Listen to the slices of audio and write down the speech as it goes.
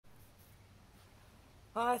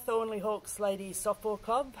Hi, Thornley Hawks Ladies Softball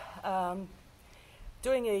Club.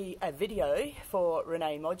 Doing a video for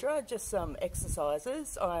Renee Modra, just some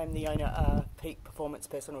exercises. I'm the owner of Peak Performance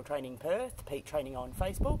Personal Training Perth, Peak Training on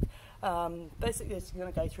Facebook. Basically, just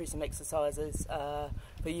going to go through some exercises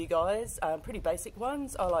for you guys, pretty basic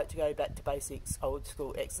ones. I like to go back to basics, old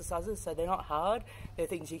school exercises, so they're not hard. They're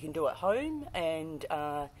things you can do at home, and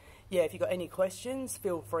yeah, if you've got any questions,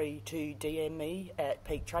 feel free to DM me at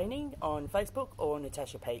Peak Training on Facebook or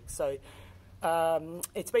Natasha Peak. So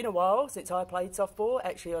it's been a while since I played softball.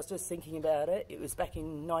 Actually, I was just thinking about it. It was back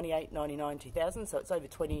in 98, 99, 2000, so it's over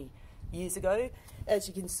 20 years ago. As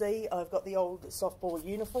you can see, I've got the old softball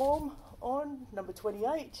uniform on, number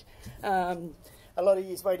 28. A lot of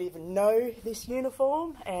you won't even know this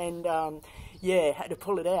uniform, and yeah, had to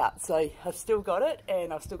pull it out. So I've still got it,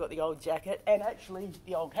 and I've still got the old jacket, and actually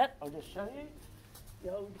the old hat. I'll just show you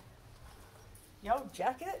the old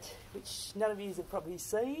jacket, which none of you have probably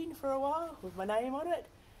seen for a while, with my name on it.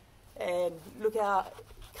 And look how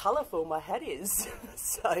colourful my hat is.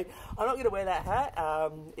 So I'm not going to wear that hat.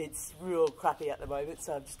 It's real crappy at the moment,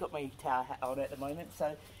 so I've just got my tower hat on at the moment.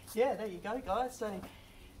 So yeah, there you go, guys. So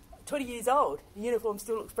 20 years old, the uniform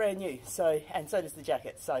still looks brand new. So, and so does the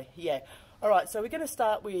jacket. So yeah. All right, so we're going to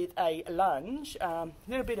start with a lunge, a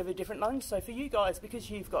little bit of a different lunge. So for you guys, because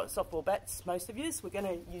you've got softball bats, most of you, we're going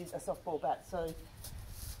to use a softball bat. So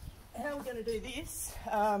how we're going to do this,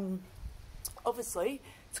 obviously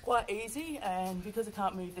it's quite easy, and because I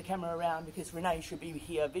can't move the camera around because Renee should be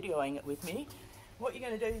here videoing it with me, what you're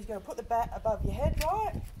going to do is you're going to put the bat above your head,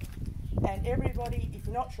 right? And everybody, if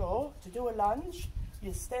you're not sure, to do a lunge,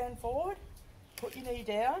 you stand forward, put your knee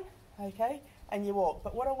down, okay? And you walk.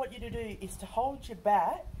 But what I want you to do is to hold your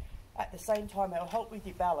bat at the same time. It'll help with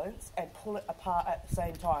your balance, and pull it apart at the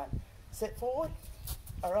same time. Step forward,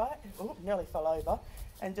 all right? Oh, nearly fell over.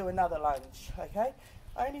 And do another lunge, okay?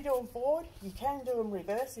 Only do them forward. You can do them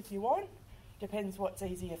reverse if you want. Depends what's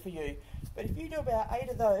easier for you. But if you do about 8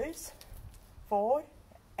 of those forward,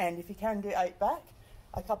 and if you can do 8 back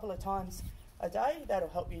a couple of times a day, that'll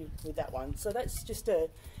help you with that one. So that's just a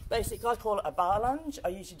basic, I call it a bar lunge. I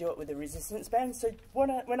usually do it with a resistance band. So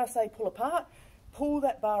when I say pull apart, pull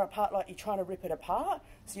that bar apart like you're trying to rip it apart.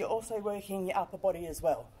 So you're also working your upper body as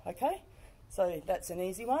well, okay? So that's an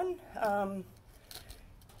easy one.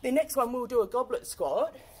 The next one, we'll do a goblet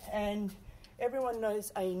squat, and everyone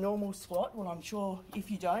knows a normal squat. Well, I'm sure if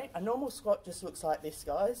you don't, a normal squat just looks like this,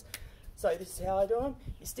 guys. So this is how I do them.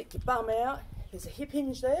 You stick your bum out, there's a hip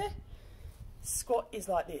hinge there. Squat is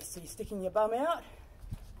like this, so you're sticking your bum out,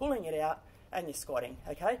 pulling it out, and you're squatting,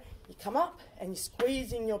 okay? You come up and you're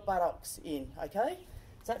squeezing your buttocks in, okay?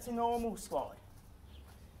 So that's a normal squat.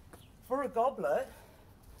 For a goblet,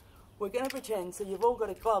 we're going to pretend, so you've all got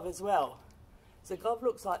a glove as well. So the glove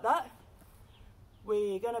looks like that.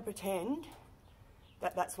 We're going to pretend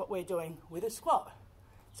that that's what we're doing with a squat.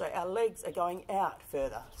 So our legs are going out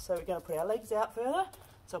further. So we're going to put our legs out further.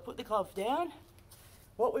 So put the glove down.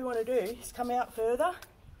 What we want to do is come out further,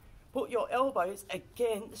 put your elbows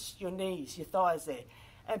against your knees, your thighs there,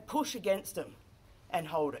 and push against them and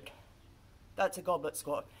hold it. That's a goblet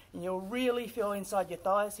squat. And you'll really feel inside your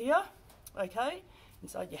thighs here, okay?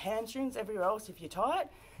 Inside your hamstrings, everywhere else if you're tight.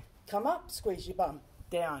 Come up, squeeze your bum,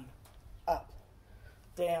 down, up,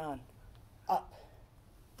 down, up,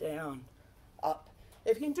 down, up.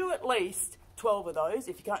 If you can do at least 12 of those,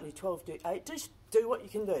 if you can't do 12, do 8, just do what you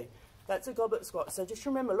can do. That's a goblet squat. So just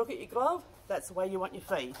remember, look at your glove. That's the way you want your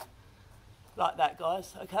feet. Like that,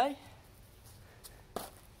 guys, okay?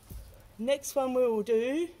 Next one we will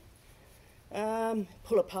do,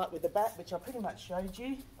 pull apart with the bat, which I pretty much showed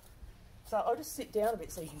you. So I'll just sit down a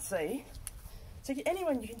bit so you can see. So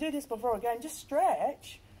anyone, you can do this before again, just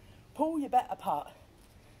stretch, pull your bat apart.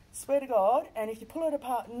 Swear to God, and if you pull it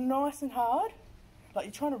apart nice and hard, like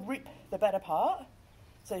you're trying to rip the bat apart,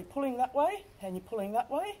 so you're pulling that way and you're pulling that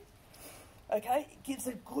way, okay, it gives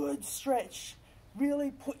a good stretch.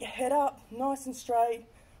 Really put your head up, nice and straight,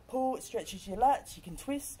 pull, it stretches your lats, you can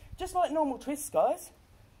twist, just like normal twists, guys.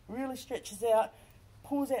 Really stretches out,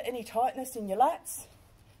 pulls out any tightness in your lats.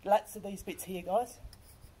 Lats are these bits here, guys,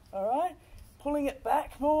 all right? Pulling it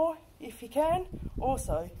back more if you can.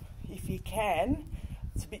 Also, if you can,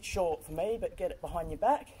 it's a bit short for me, but get it behind your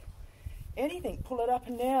back. Anything, pull it up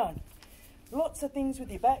and down. Lots of things with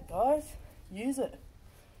your back, guys. Use it,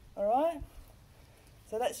 all right?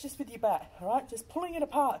 So that's just with your back, all right? Just pulling it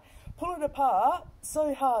apart. Pull it apart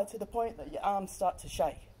so hard to the point that your arms start to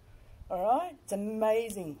shake, all right? It's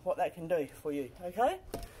amazing what that can do for you, okay?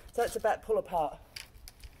 So that's about pull apart.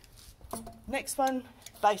 Next one,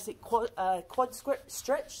 basic quad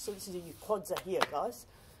stretch. So this is your quads are here, guys.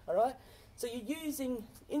 all right? So you're using,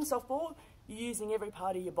 in softball, you're using every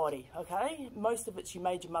part of your body, okay? Most of it's your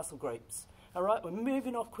major muscle groups, all right? We're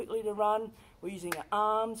moving off quickly to run. We're using our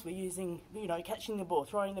arms. We're using, you know, catching the ball,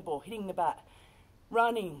 throwing the ball, hitting the bat,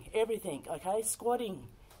 running, everything, okay? Squatting,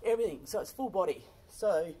 everything. So it's full body.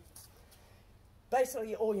 So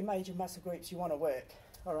basically all your major muscle groups you want to work,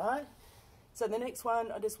 all right? So the next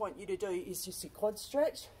one I just want you to do is just your quad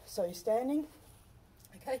stretch. So you're standing,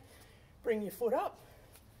 okay? Bring your foot up.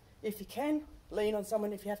 If you can, lean on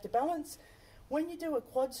someone if you have to balance. When you do a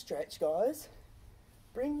quad stretch, guys,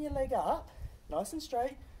 bring your leg up, nice and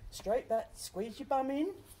straight, straight back, squeeze your bum in.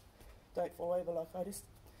 Don't fall over like I just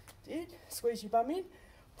did. Squeeze your bum in.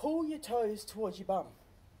 Pull your toes towards your bum.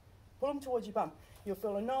 Pull them towards your bum. You'll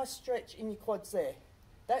feel a nice stretch in your quads there.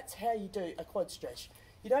 That's how you do a quad stretch.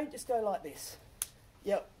 You don't just go like this.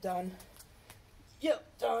 Yep, done.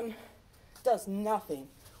 Yep, done. Does nothing.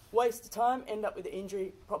 Waste of time, end up with an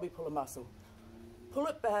injury, probably pull a muscle. Pull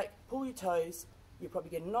it back, pull your toes, you probably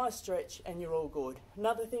get a nice stretch and you're all good.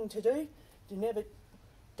 Another thing to do,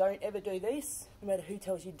 don't ever do this, no matter who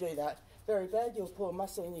tells you to do that. Very bad, you'll pull a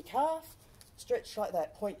muscle in your calf, stretch like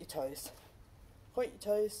that, point your toes. Point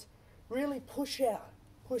your toes, really push out,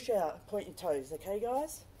 point your toes, okay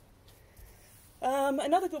guys?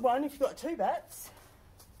 Another good one, if you've got two bats,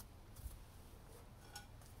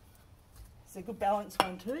 it's a good balance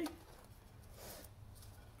one too.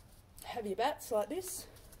 Have your bats like this,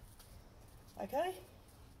 okay?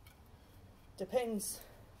 Depends,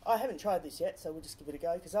 I haven't tried this yet, so we'll just give it a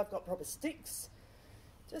go because I've got proper sticks.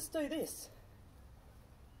 Just do this.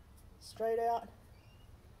 Straight out,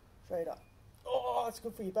 straight up. Oh, it's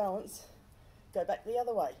good for your balance. Go back the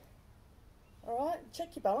other way. All right,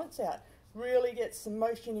 check your balance out. Really get some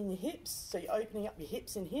motion in your hips, so you're opening up your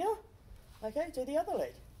hips in here. Okay, do the other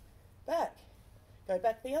leg. Back. Go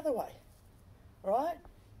back the other way. All right,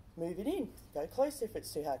 move it in. Go close if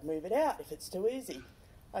it's too hard. Move it out if it's too easy.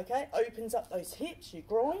 Okay, opens up those hips, your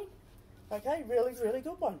groin. Okay, really, really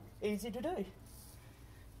good one. Easy to do.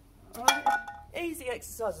 All right, easy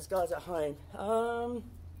exercises, guys, at home.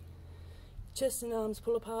 Chest and arms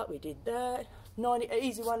pull apart, we did that. 90,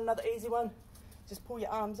 easy one, another easy one. Just pull your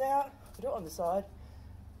arms out, do it on the side.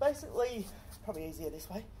 Basically, probably easier this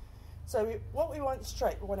way. So what we want is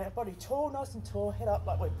straight. We want our body tall, nice and tall, head up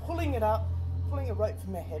like we're pulling it up, pulling a rope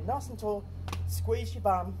from our head, nice and tall. Squeeze your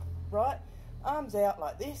bum, right? Arms out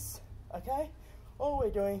like this, okay? All we're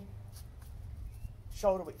doing,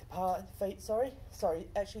 shoulder width apart, feet, sorry,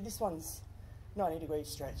 actually this one's 90 degree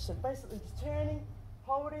stretch. So basically just turning,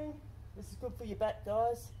 holding, this is good for your back,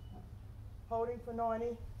 guys. Holding for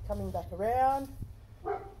 90, coming back around,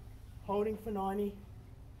 holding for 90.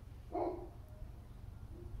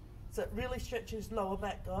 So it really stretches lower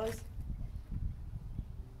back, guys.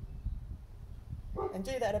 And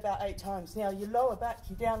do that about 8 times. Now your lower back,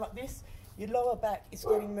 you're down like this, your lower back is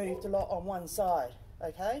getting moved a lot on one side,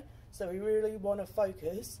 okay? So we really want to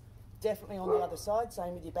focus definitely on the other side,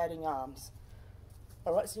 same with your batting arms.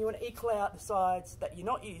 All right, so you want to equal out the sides that you're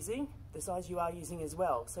not using, the sides you are using as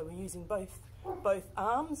well. So we're using both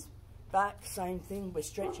arms, back, same thing, we're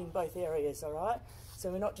stretching both areas, all right?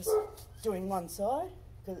 So we're not just doing one side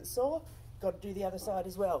because it's sore, you've got to do the other side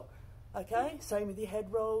as well, okay? Same with your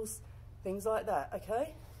head rolls, things like that,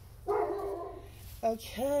 okay?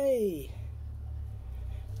 Okay.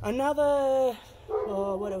 Another,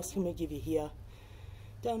 oh, what else can we give you here?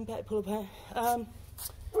 Down, back, pull apart. I'm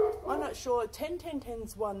not sure,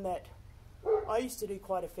 10-10-10's one that I used to do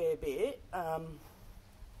quite a fair bit. Call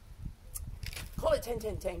it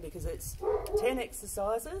 10-10-10 because it's 10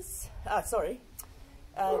 exercises, 10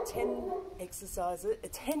 exercises,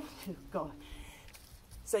 10, God.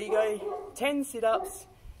 So you go 10 sit-ups,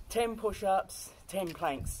 10 push-ups, 10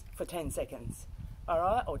 planks for 10 seconds, all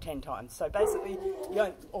right, or 10 times. So basically, you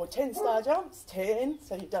go, or 10 star jumps, 10,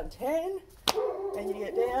 so you've done 10, and you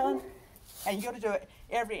get down, and you've got to do it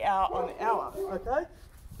every hour on the hour, okay?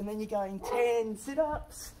 And then you're going 10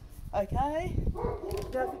 sit-ups, okay? Now,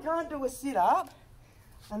 if you can't do a sit-up,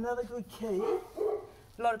 another good key,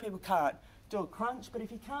 a lot of people can't do a crunch, but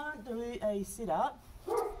if you can't do a sit-up,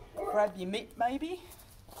 grab your mitt maybe,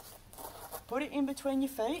 put it in between your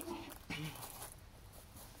feet,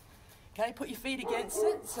 okay, put your feet against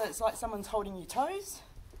it, so it's like someone's holding your toes,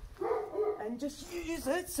 and just use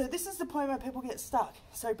it. So this is the point where people get stuck.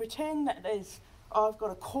 So pretend that I've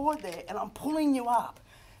got a cord there and I'm pulling you up.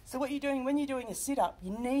 So what you're doing when you're doing a sit-up,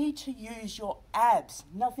 you need to use your abs,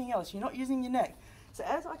 nothing else. You're not using your neck. So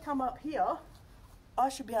as I come up here, I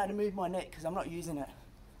should be able to move my neck because I'm not using it,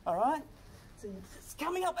 all right? So it's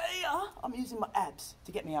coming up here, I'm using my abs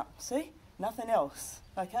to get me up, see? Nothing else,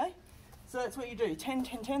 okay? So that's what you do, 10,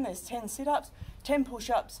 10, 10, there's 10 sit-ups, 10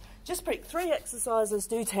 push-ups, just pick 3 exercises,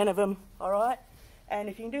 do 10 of them, all right? And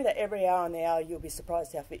if you can do that every hour on the hour, you'll be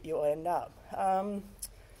surprised how fit you'll end up.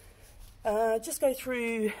 Just go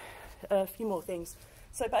through a few more things.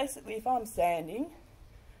 So basically, if I'm standing,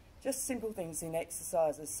 just simple things in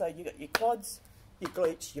exercises. So you've got your quads, your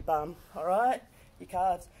glutes, your bum, all right? Your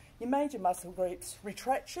calves, your major muscle groups,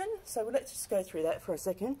 retraction. So let's just go through that for a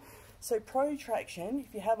second. So protraction,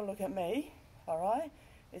 if you have a look at me, all right,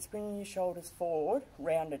 it's bringing your shoulders forward,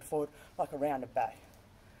 rounded forward, like a rounded back.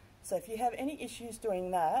 So if you have any issues doing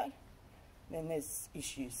that, then there's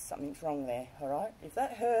issues, something's wrong there, all right? If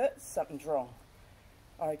that hurts, something's wrong,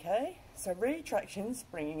 okay? So retraction's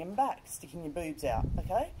bringing them back, sticking your boobs out,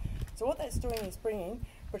 okay? So what that's doing is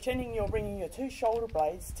pretending you're bringing your 2 shoulder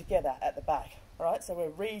blades together at the back, all right? So we're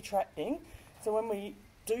retracting. So when we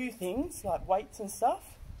do things like weights and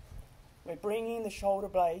stuff, we're bringing the shoulder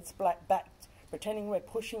blades back, pretending we're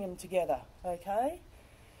pushing them together, okay?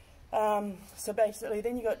 So basically,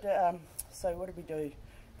 then you got, so what did we do?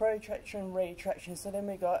 Protraction, retraction. So then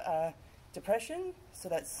we got depression. So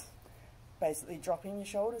that's basically dropping your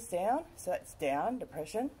shoulders down. So that's down,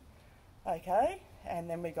 depression, okay? And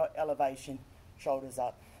then we got elevation, shoulders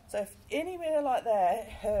up. So if anywhere like that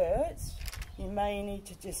hurts, you may need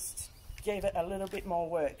to just give it a little bit more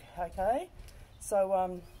work, okay?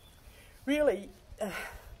 So, really,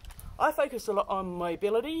 I focus a lot on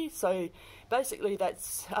mobility. So basically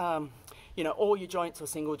that's, you know, all your joints or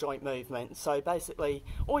single joint movement. So basically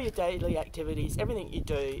all your daily activities, everything you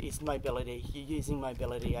do is mobility. You're using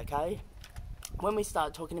mobility, okay? When we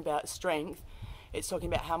start talking about strength, it's talking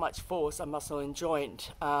about how much force a muscle and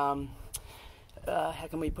joint, how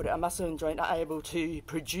can we put it, a muscle and joint are able to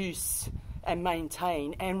produce and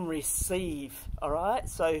maintain and receive, all right?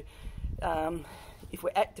 So if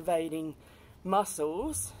we're activating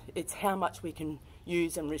muscles, it's how much we can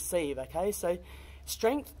use and receive, okay? So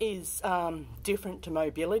strength is different to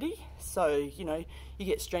mobility. So, you know, you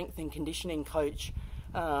get strength and conditioning coach.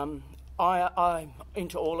 I'm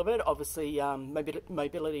into all of it. Obviously,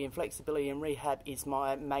 mobility and flexibility and rehab is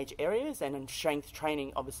my major areas, and strength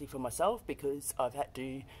training, obviously, for myself, because I've had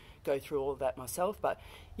to go through all of that myself. But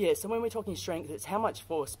yeah, so when we're talking strength, it's how much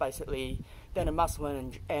force basically that a muscle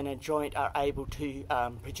and a joint are able to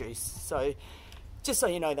produce. So just so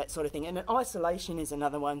you know, that sort of thing. And then isolation is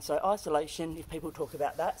another one. So isolation, if people talk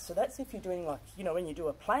about that, so that's if you're doing, like, you know, when you do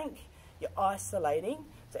a plank, you're isolating.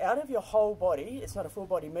 So out of your whole body, it's not a full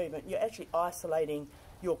body movement, you're actually isolating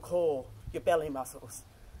your core, your belly muscles,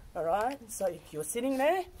 all right? So if you're sitting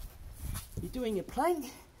there, you're doing your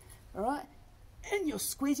plank, all right? And you're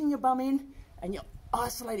squeezing your bum in, and you're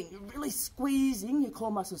isolating, you're really squeezing your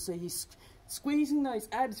core muscles. So you're squeezing those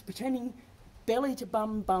abs, pretending belly to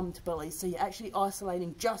bum, bum to belly. So you're actually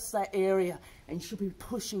isolating just that area, and you should be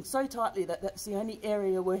pushing so tightly that that's the only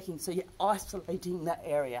area working. So you're isolating that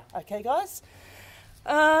area. Okay, guys?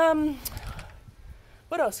 What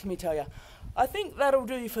else can we tell you? I think that'll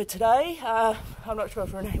do for today. I'm not sure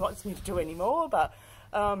if Renee wants me to do any more, but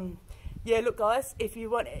yeah, look, guys, if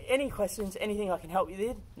you want any questions, anything I can help you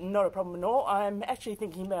with, not a problem at all. I'm actually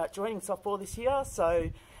thinking about joining softball this year,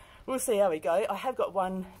 so we'll see how we go. I have got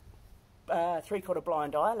one 3/4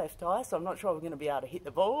 blind eye, left eye, so I'm not sure we're going to be able to hit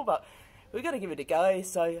the ball, but we've got to give it a go.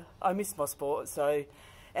 So I miss my sport, so,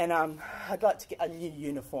 and I'd like to get a new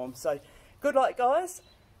uniform. So good luck, guys.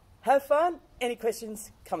 Have fun. Any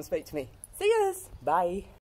questions, come speak to me. See yous. Bye.